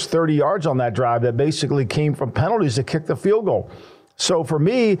drive. There was 30 yards on that drive that basically came from penalties to kick the field goal. So for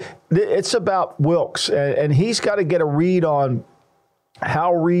me, it's about Wilks. And he's got to get a read on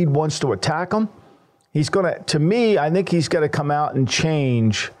how Reid wants to attack him. He's going to me, I think he's got to come out and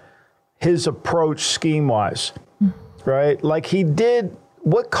change his approach scheme-wise, right? Like he did,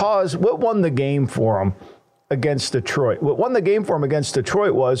 what won the game for him against Detroit? What won the game for him against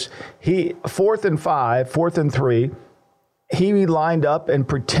Detroit was 4th and 5, 4th and 3, he lined up and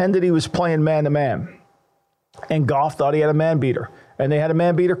pretended he was playing man-to-man. And Goff thought he had a man-beater. And they had a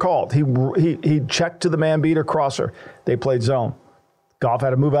man-beater called. He checked to the man-beater crosser. They played zone. Goff had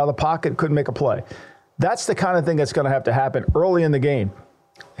to move out of the pocket, couldn't make a play. That's the kind of thing that's going to have to happen early in the game.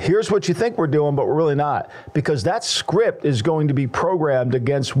 Here's what you think we're doing, but we're really not. Because that script is going to be programmed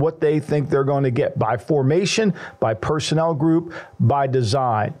against what they think they're going to get by formation, by personnel group, by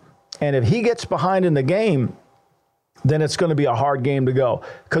design. And if he gets behind in the game, then it's going to be a hard game to go.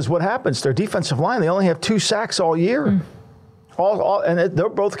 Because what happens, their defensive line, they only have 2 sacks all year. And they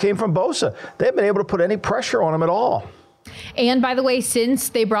both came from Bosa. They haven't been able to put any pressure on him at all. And by the way, since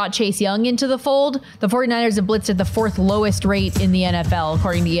they brought Chase Young into the fold, the 49ers have blitzed at the 4th lowest rate in the NFL,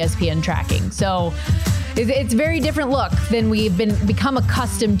 according to ESPN tracking. So it's a very different look than we've become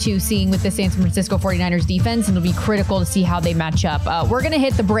accustomed to seeing with the San Francisco 49ers defense, and it'll be critical to see how they match up. We're going to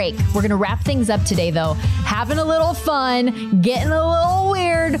hit the break. We're going to wrap things up today, though. Having a little fun, getting a little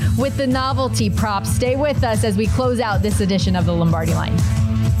weird with the novelty props. Stay with us as we close out this edition of the Lombardi Line.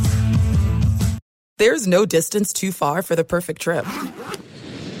 There's no distance too far for the perfect trip.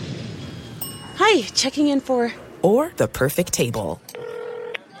 Hi, checking in for... Or the perfect table.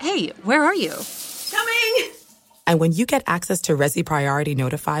 Hey, where are you? Coming! And when you get access to Resi Priority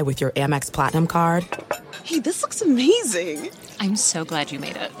Notify with your Amex Platinum card... Hey, this looks amazing. I'm so glad you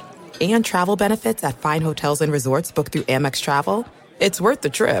made it. And travel benefits at fine hotels and resorts booked through Amex Travel, it's worth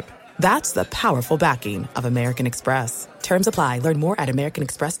the trip. That's the powerful backing of American Express. Terms apply. Learn more at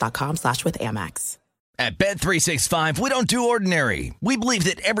americanexpress.com/withAmex. At Bet365, we don't do ordinary. We believe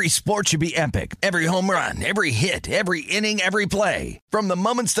that every sport should be epic. Every home run, every hit, every inning, every play. From the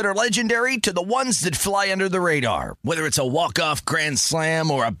moments that are legendary to the ones that fly under the radar. Whether it's a walk-off grand slam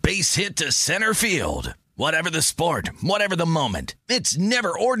or a base hit to center field. Whatever the sport, whatever the moment. It's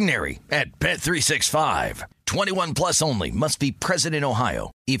never ordinary at Bet365. 21 plus only. Must be present in Ohio.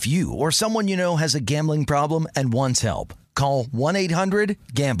 If you or someone you know has a gambling problem and wants help, call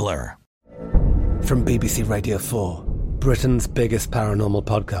 1-800-GAMBLER. From BBC Radio 4, Britain's biggest paranormal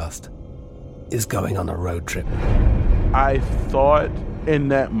podcast is going on a road trip. I thought in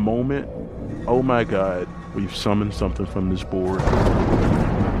that moment, oh my God, we've summoned something from this board.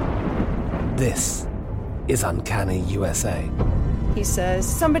 This is Uncanny USA. He says,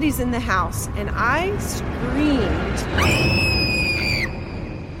 somebody's in the house, and I screamed.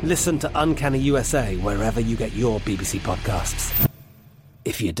 Listen to Uncanny USA wherever you get your BBC podcasts,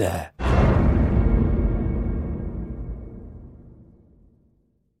 if you dare.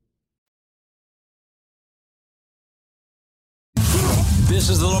 This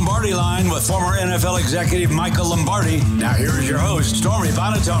is the Lombardi Line with former NFL executive Michael Lombardi. Now here is your host, Stormy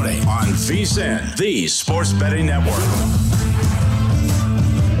Buonantony, on VSiN, the Sports Betting Network.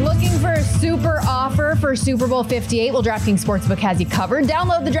 Looking for a super offer for Super Bowl 58? Well, DraftKings Sportsbook has you covered.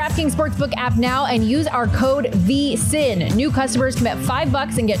 Download the DraftKings Sportsbook app now and use our code VSIN. New customers can bet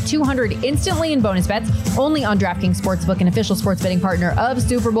 $5 and get $200 instantly in bonus bets only on DraftKings Sportsbook, an official sports betting partner of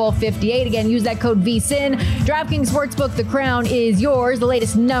Super Bowl 58. Again, use that code VSIN. DraftKings Sportsbook, the crown is yours. The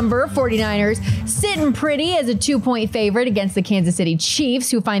latest number, 49ers, sitting pretty as a 2-point favorite against the Kansas City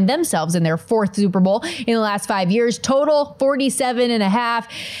Chiefs, who find themselves in their 4th Super Bowl in the last 5 years. Total 47.5.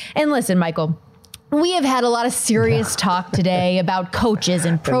 And listen, Michael, we have had a lot of serious talk today about coaches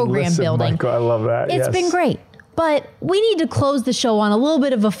and program building. Michael, I love that. It's been great. But we need to close the show on a little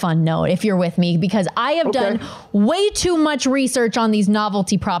bit of a fun note, if you're with me, because I have done way too much research on these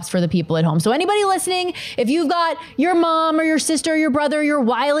novelty props for the people at home. So anybody listening, if you've got your mom or your sister or your brother, or your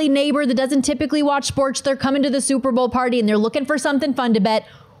wily neighbor that doesn't typically watch sports, they're coming to the Super Bowl party and they're looking for something fun to bet,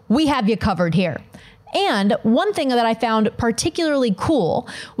 we have you covered here. And one thing that I found particularly cool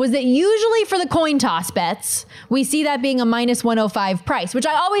was that usually for the coin toss bets, we see that being a minus 105 price, which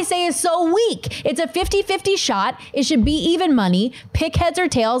I always say is so weak. It's a 50-50 shot. It should be even money. Pick heads or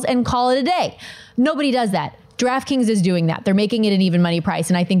tails and call it a day. Nobody does that. DraftKings is doing that. They're making it an even money price,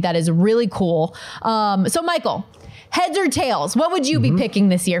 and I think that is really cool. So, Michael, heads or tails, what would you be picking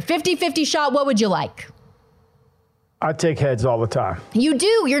this year? 50-50 shot, what would you like? I take heads all the time. You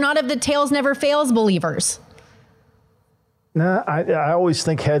do. You're not of the tails never fails believers. Nah, I always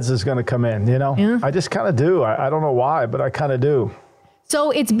think heads is going to come in, you know? Yeah. I just kind of do. I don't know why, but I kind of do. So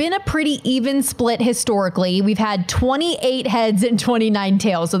it's been a pretty even split historically. We've had 28 heads and 29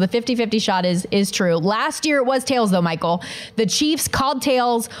 tails. So the 50-50 shot is true. Last year it was tails though, Michael. The Chiefs called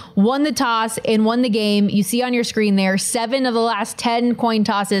tails, won the toss, and won the game. You see on your screen there, 7 of the last 10 coin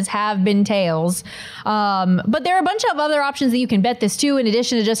tosses have been tails. But there are a bunch of other options that you can bet this too. In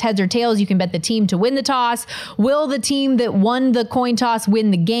addition to just heads or tails, you can bet the team to win the toss. Will the team that won the coin toss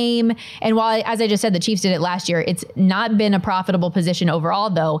win the game? And while, as I just said, the Chiefs did it last year, it's not been a profitable position overall,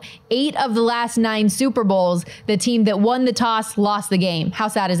 though. 8 of the last 9 Super Bowls, the team that won the toss lost the game. How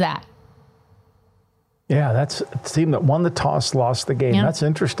sad is that? Yeah, that's a team that won the toss, lost the game. Yeah. That's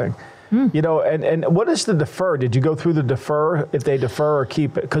interesting. You know, and what is the defer? Did you go through the defer, if they defer or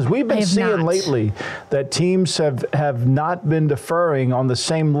keep it? Because we've been seeing lately that teams have not been deferring on the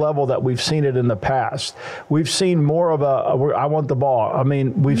same level that we've seen it in the past. We've seen more of I want the ball. I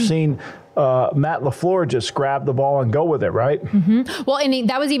mean, we've seen Matt LaFleur just grab the ball and go with it, right? Well, and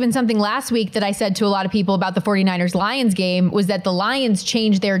that was even something last week that I said to a lot of people about the 49ers-Lions game, was that the Lions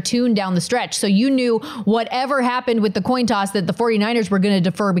changed their tune down the stretch. So you knew whatever happened with the coin toss that the 49ers were going to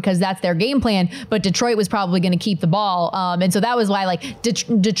defer because that's their game plan, but Detroit was probably going to keep the ball. And so that was why, like,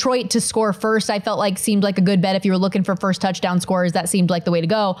 Detroit to score first, I felt like seemed like a good bet. If you were looking for first touchdown scorers, that seemed like the way to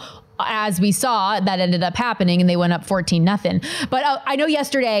go. As we saw, that ended up happening and they went up 14-0. But I know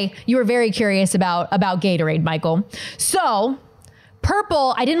yesterday you were very curious about Gatorade, Michael. So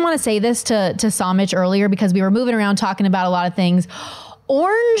purple, I didn't want to say this to Samich earlier because we were moving around talking about a lot of things.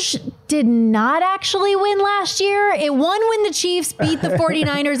 Orange did not actually win last year. It won when the Chiefs beat the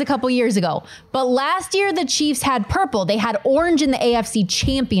 49ers a couple years ago. But last year, the Chiefs had purple. They had orange in the AFC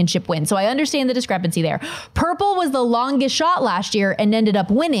Championship win. So I understand the discrepancy there. Purple was the longest shot last year and ended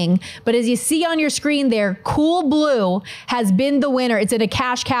up winning. But as you see on your screen there, Cool Blue has been the winner. It's in a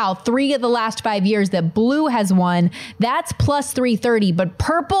cash cow 3 of the last 5 years that Blue has won. That's plus 330. But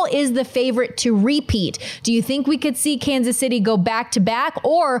purple is the favorite to repeat. Do you think we could see Kansas City go back to back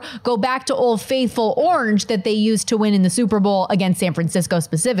or go back to Old Faithful orange that they used to win in the Super Bowl against San Francisco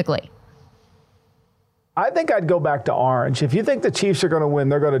specifically? I think I'd go back to orange. If you think the Chiefs are going to win,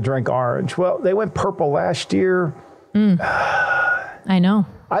 they're going to drink orange. Well, they went purple last year. I know.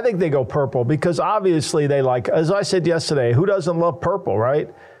 I think they go purple because obviously they like, as I said yesterday, who doesn't love purple,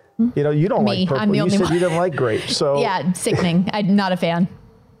 right? You know, you don't like purple. I'm the only you said one. You didn't like grapes. So yeah, sickening. I'm not a fan.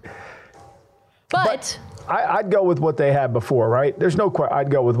 But I'd go with what they had before, right? There's no question.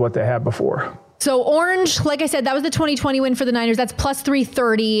 I'd go with what they had before. So orange, like I said, that was the 2020 win for the Niners. That's plus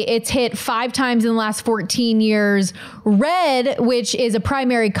 330. It's hit 5 times in the last 14 years. Red, which is a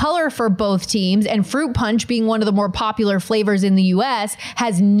primary color for both teams, and fruit punch being one of the more popular flavors in the U.S.,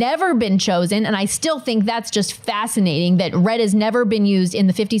 has never been chosen. And I still think that's just fascinating that red has never been used in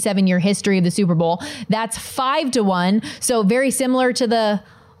the 57-year history of the Super Bowl. That's 5-1. So very similar to the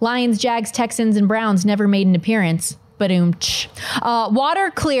Lions, Jags, Texans, and Browns never made an appearance.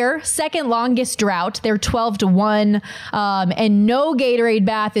 Water clear, second longest drought. They're 12-1. And no Gatorade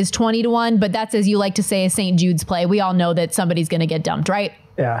bath is 20-1. But that's, as you like to say, a St. Jude's play. We all know that somebody's going to get dumped, right?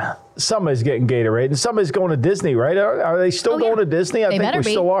 Yeah. Somebody's getting Gatorade, and somebody's going to Disney, right? Are they still going to Disney? I think we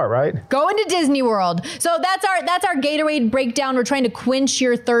still are, right? Going to Disney World. So that's our Gatorade breakdown. We're trying to quench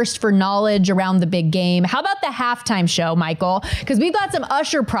your thirst for knowledge around the big game. How about the halftime show, Michael? Because we've got some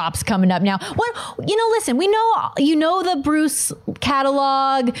Usher props coming up now. Listen, we know the Bruce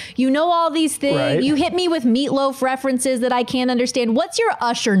catalog. You know all these things. Right. You hit me with Meatloaf references that I can't understand. What's your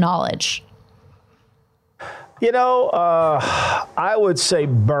Usher knowledge? You know, I would say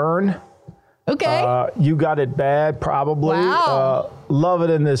Burn. Okay. You Got It Bad, probably. Wow. Love It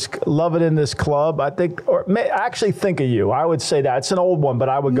in This Club. I think, actually Think of You. I would say that. It's an old one, but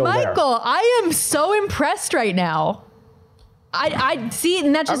I would go there. Michael, I am so impressed right now. I see it,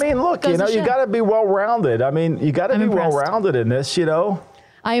 and that just. I mean, look, you got to be well-rounded. I mean, you got to be well-rounded in this,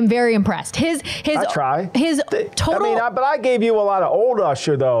 I am very impressed. His I try. His total. I mean, but I gave you a lot of old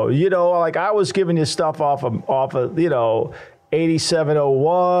Usher though. Like I was giving you stuff off of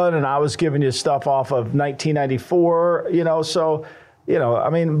 8701, and I was giving you stuff off of 1994. So. I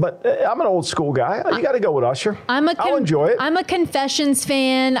mean, but I'm an old school guy. You got to go with Usher. I'll enjoy it. I'm a Confessions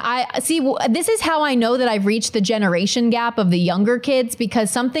fan. This is how I know that I've reached the generation gap of the younger kids,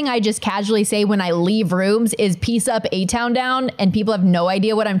 because something I just casually say when I leave rooms is "Peace Up, A-Town Down," and people have no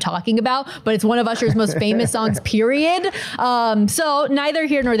idea what I'm talking about, but it's one of Usher's most famous songs, period. So neither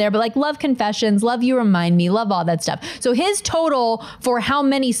here nor there, but love Confessions, love You Remind Me, love all that stuff. So his total for how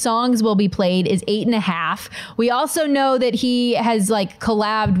many songs will be played is 8.5. We also know that he has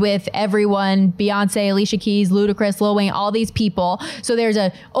collabed with everyone, Beyonce, Alicia Keys, Ludacris, Lil Wayne, all these people. So there's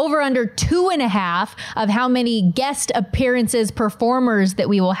a over under 2.5 of how many guest appearances, performers that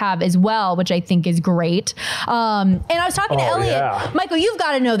we will have as well, which I think is great. And I was talking to Elliot. Yeah. Michael, you've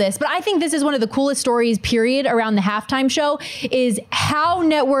got to know this, but I think this is one of the coolest stories, period, around the halftime show, is how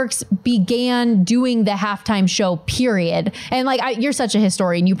networks began doing the halftime show, period. And you're such a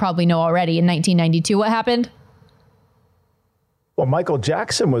historian, you probably know already. In 1992, what happened? Well, Michael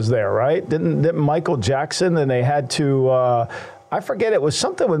Jackson was there, right? Didn't Michael Jackson, and they had to, I forget, it was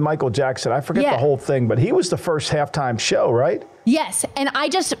something with Michael Jackson. I forget the whole thing, but he was the first halftime show, right? Yes. And I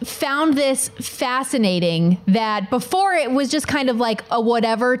just found this fascinating that before it was just kind of like a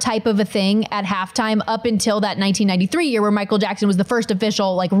whatever type of a thing at halftime up until that 1993 year where Michael Jackson was the first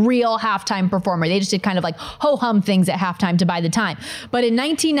official, real halftime performer. They just did kind of ho-hum things at halftime to buy the time. But in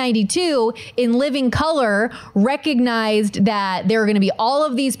 1992, In Living Color, recognized that there are going to be all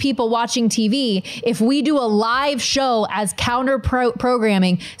of these people watching TV. If we do a live show as counter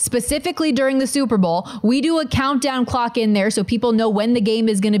programming, specifically during the Super Bowl, we do a countdown clock in there so people know when the game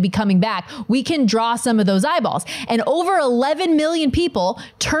is going to be coming back, we can draw some of those eyeballs. And over 11 million people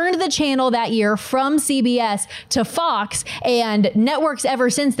turned the channel that year from CBS to Fox, and networks ever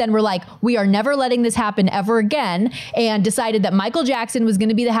since then were like, we are never letting this happen ever again, and decided that Michael Jackson was going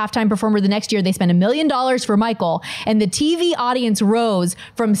to be the halftime performer the next year. They spent $1 million for Michael, and the TV audience rose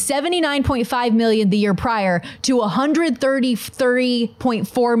from 79.5 million the year prior to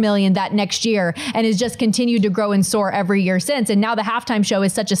 133.4 million that next year, and has just continued to grow and soar every year since. And now the halftime show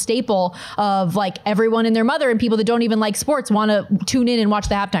is such a staple of everyone and their mother, and people that don't even like sports want to tune in and watch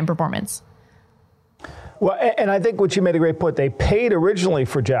the halftime performance. Well, and I think what you made a great point. They paid originally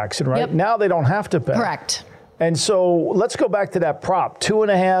for Jackson, right? Yep. Now they don't have to pay. Correct. And so let's go back to that prop,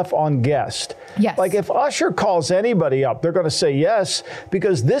 2.5 on guest. Yes. If Usher calls anybody up, they're going to say yes,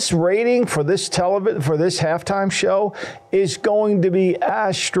 because this rating for this halftime show is going to be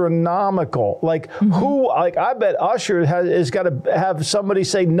astronomical. I bet Usher is got to have somebody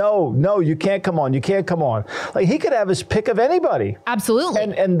say, no, you can't come on. You can't come on. He could have his pick of anybody. Absolutely.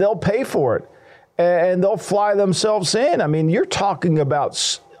 And they'll pay for it. And they'll fly themselves in. I mean, you're talking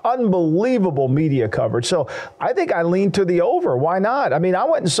about unbelievable media coverage. So I think I lean to the over. Why not? I mean, I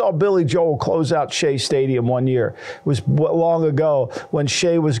went and saw Billy Joel close out Shea Stadium one year. It was long ago when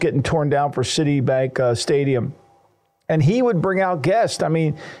Shea was getting torn down for Citibank Stadium. And he would bring out guests. I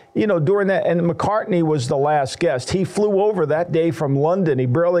mean, during that, and McCartney was the last guest. He flew over that day from London. He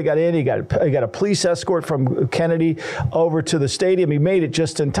barely got in. He got a police escort from Kennedy over to the stadium. He made it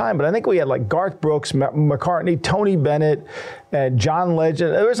just in time. But I think we had Garth Brooks, McCartney, Tony Bennett, and John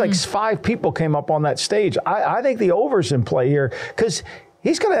Legend. There was 5 people came up on that stage. I think the over's in play here because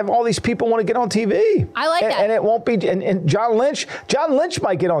he's going to have all these people want to get on TV. I like that. And it won't be, and John Lynch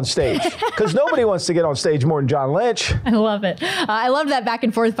might get on stage because nobody wants to get on stage more than John Lynch. I love it. I love that back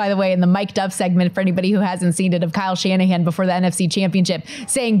and forth, by the way, in the mic'd up segment for anybody who hasn't seen it, of Kyle Shanahan before the NFC Championship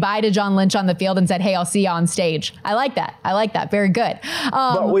saying bye to John Lynch on the field and said, hey, I'll see you on stage. I like that. Very good.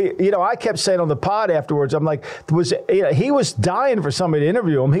 But I kept saying on the pod afterwards, I'm like, he was dying for somebody to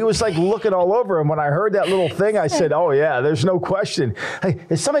interview him. He was looking all over him. When I heard that little thing, I said, oh yeah, there's no question. Hey,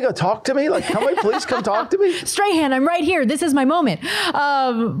 is somebody going to talk to me? Please come talk to me. Strahan, I'm right here. This is my moment. But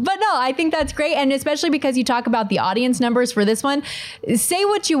no, I think that's great. And especially because you talk about the audience numbers for this one. Say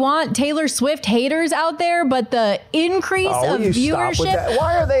what you want, Taylor Swift haters out there, but the increase of viewership.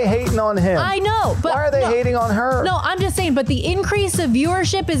 Why are they hating on him? I know. But why are they hating on her? No, I'm just saying, but the increase of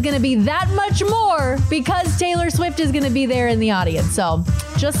viewership is going to be that much more because Taylor Swift is going to be there in the audience. So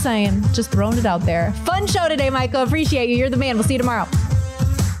just saying, just throwing it out there. Fun show today, Michael. Appreciate you. You're the man. We'll see you tomorrow.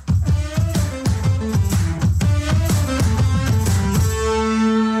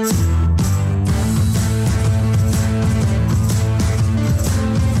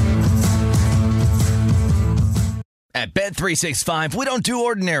 At Bet365, Bet365, we don't do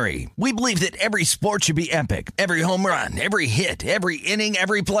ordinary. We believe that every sport should be epic. Every home run, every hit, every inning,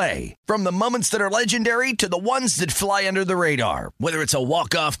 every play. From the moments that are legendary to the ones that fly under the radar. Whether it's a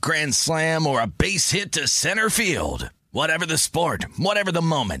walk-off grand slam or a base hit to center field. Whatever the sport, whatever the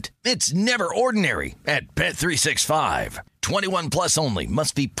moment, it's never ordinary at Bet365. 21 plus only.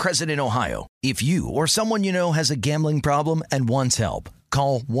 Must be present in Ohio. If you or someone you know has a gambling problem and wants help,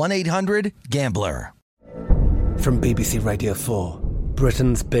 call 1-800-GAMBLER. From BBC Radio 4,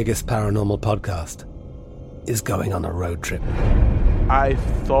 Britain's biggest paranormal podcast is going on a road trip. I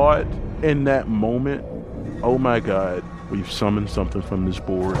thought in that moment, oh my God, we've summoned something from this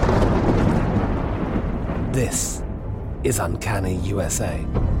board. This is Uncanny USA.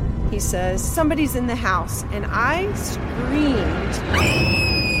 He says, somebody's in the house, and I screamed.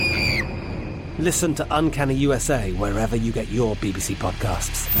 Listen to Uncanny USA wherever you get your BBC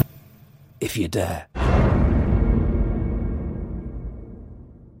podcasts, if you dare.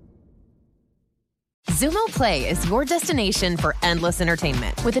 Xumo Play is your destination for endless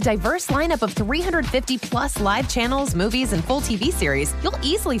entertainment. With a diverse lineup of 350-plus live channels, movies, and full TV series, you'll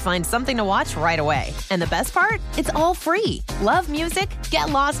easily find something to watch right away. And the best part? It's all free. Love music? Get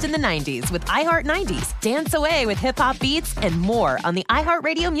lost in the 90s with iHeart 90s, dance away with hip-hop beats, and more on the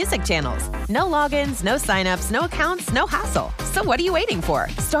iHeartRadio music channels. No logins, no signups, no accounts, no hassle. So what are you waiting for?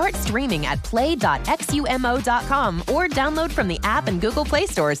 Start streaming at play.xumo.com or download from the app and Google Play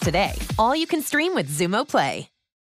stores today. All you can stream with Xumo Play.